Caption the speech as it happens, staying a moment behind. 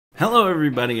Hello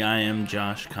everybody, I am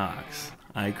Josh Cox.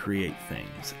 I create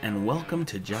things, and welcome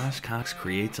to Josh Cox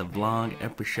Creates a Vlog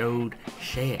episode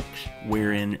 6,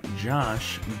 wherein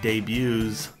Josh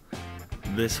debuts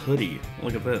this hoodie.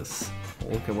 Look at this.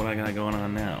 Look at what I got going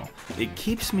on now. It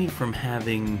keeps me from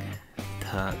having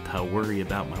to worry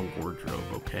about my wardrobe,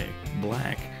 okay?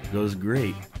 Black goes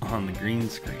great on the green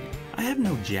screen. I have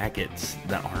no jackets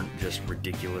that aren't just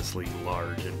ridiculously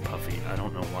large and puffy. I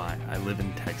don't know why. I live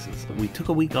in Texas. We took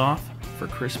a week off for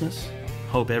Christmas.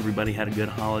 Hope everybody had a good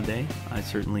holiday. I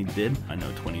certainly did. I know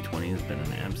 2020 has been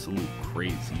an absolute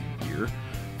crazy year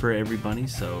for everybody,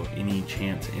 so any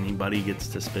chance anybody gets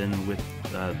to spend with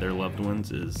their loved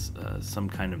ones is some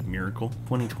kind of miracle.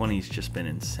 2020 has just been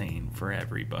insane for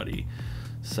everybody,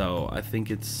 so I think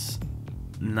it's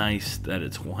nice that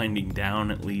it's winding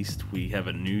down. At least we have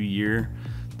a new year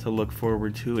to look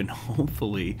forward to, and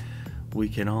hopefully we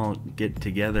can all get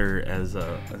together as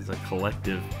a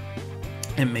collective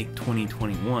and make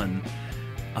 2021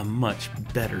 a much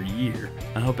better year.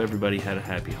 I hope everybody had a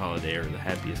happy holiday, or the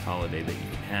happiest holiday that you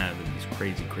can have in these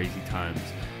crazy times.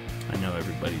 I know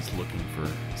everybody's looking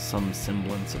for some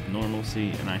semblance of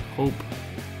normalcy, and I hope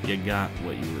you got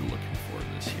what you were looking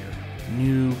for this year.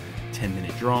 New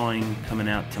 10-minute drawing coming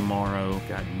out tomorrow.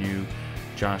 Got new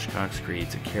Josh Cox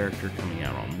Creates a Character coming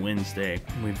out on Wednesday.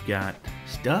 We've got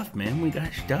stuff, man. We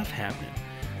got stuff happening.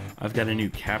 I've got a new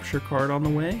capture card on the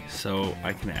way, so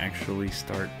I can actually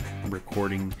start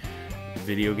recording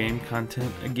video game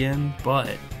content again,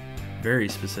 but very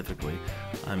specifically,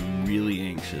 I'm really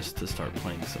anxious to start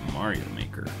playing some Mario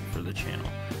Maker for the channel.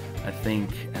 I think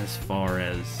as far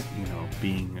as,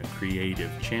 being a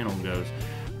creative channel goes,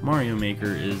 Mario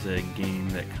Maker is a game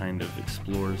that kind of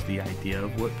explores the idea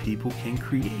of what people can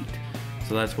create.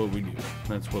 So that's what we do.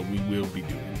 That's what we will be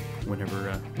doing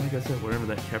whenever, like I said, whenever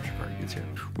that capture card gets here.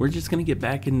 We're just going to get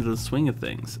back into the swing of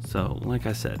things. So, like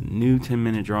I said, new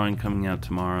 10-minute drawing coming out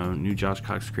tomorrow. New Josh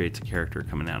Cox Creates a Character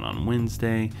coming out on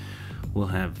Wednesday. We'll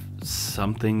have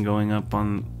something going up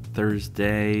on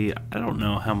Thursday. I don't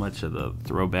know how much of the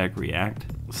Throwback React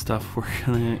stuff we're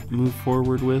gonna move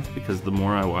forward with, because the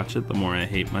more I watch it, the more I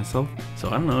hate myself. So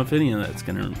I don't know if any of that's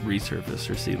gonna resurface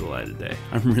or see the light of day.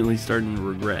 I'm really starting to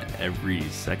regret every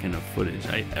second of footage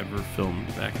I ever filmed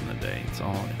back in the day. It's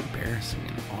all embarrassing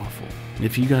and awful.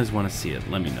 If you guys want to see it,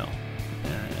 let me know,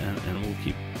 and we'll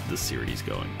keep the series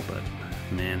going. But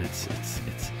man, it's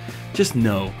just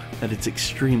know that it's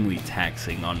extremely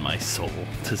taxing on my soul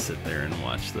to sit there and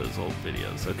watch those old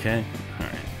videos, okay?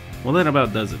 Alright. Well, that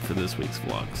about does it for this week's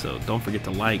vlog. So don't forget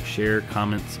to like, share,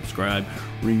 comment, subscribe,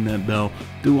 ring that bell,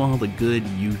 do all the good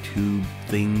YouTube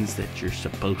things that you're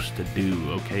supposed to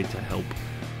do, okay, to help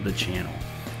the channel.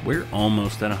 We're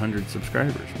almost at 100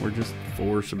 subscribers. We're just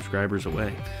 4 subscribers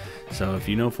away. So if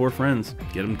you know 4 friends,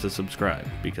 get them to subscribe,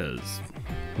 because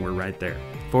we're right there.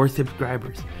 4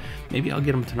 subscribers. Maybe I'll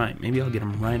get them tonight. Maybe I'll get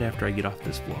them right after I get off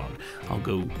this vlog. I'll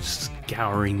go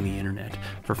scouring the internet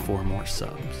for 4 more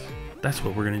subs. That's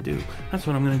what we're going to do. That's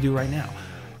what I'm going to do right now.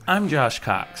 I'm Josh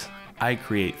Cox. I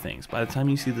create things. By the time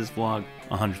you see this vlog,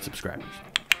 100 subscribers.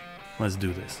 Let's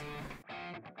do this.